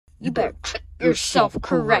you better treat yourself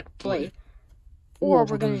correctly, or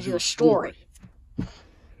we're gonna do a story.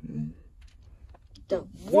 The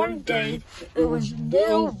one day, it was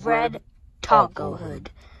Little Red Taco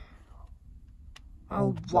Hood.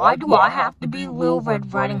 Oh, why do I have to be Little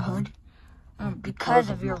Red Riding Hood? Because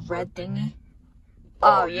of your red thingy.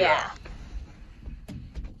 Oh, yeah.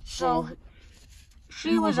 So,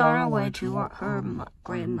 she was on her way to her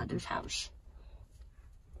grandmother's house.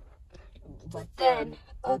 But then,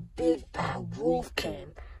 a big bad wolf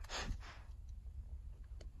came.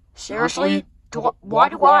 Seriously? Why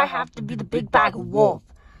do I have to be the big bad wolf?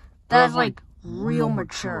 That's like real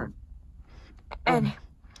mature. And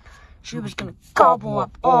she was gonna gobble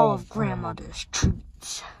up all of grandmother's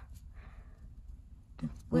treats.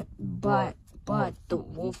 But the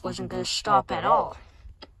wolf wasn't gonna stop at all.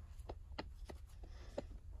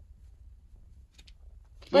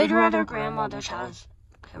 Later at her grandmother's house,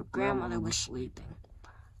 her grandmother was sleeping.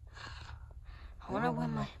 I wonder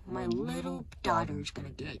when my little daughter's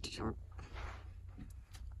gonna get here.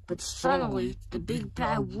 But suddenly, the big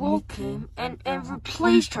bad wolf came and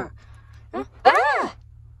replaced her. Ah!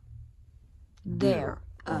 There,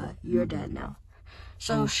 you're dead now.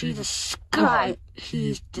 So he's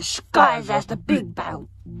disguised as the big bad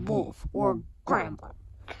wolf, or grandma.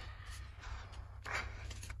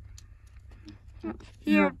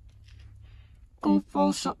 Here,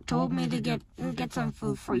 Goldfull told me to get some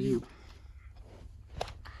food for you.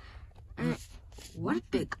 What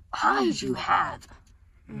big eyes you have!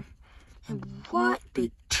 And what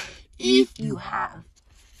big teeth you have!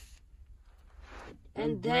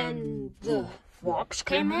 And then the fox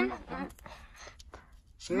came in?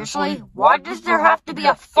 Seriously? Why does there have to be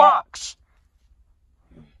a fox?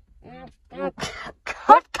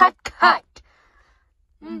 Cut!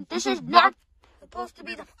 This is not supposed to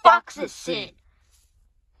be the fox's scene.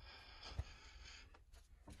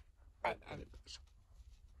 Anyways.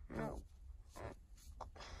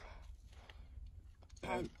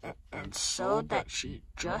 And so that she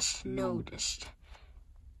just noticed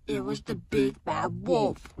it was the big bad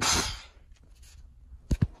wolf.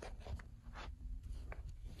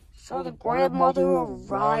 So the grandmother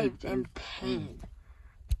arrived in pain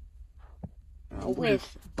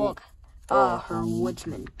with her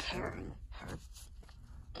woodsman carrying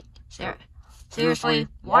her. Seriously,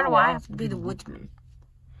 why do I have to be the woodsman?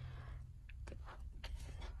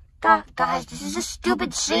 Guys, this is a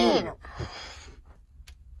stupid scene.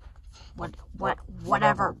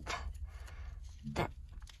 Whatever.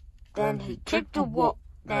 Then he kicked the wolf.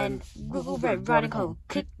 Then Little Red Riding Hood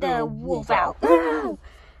kicked the wolf out.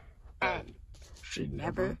 And she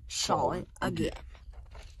never saw it again.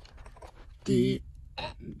 The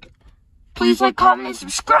end. Please like, comment, and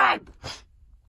subscribe.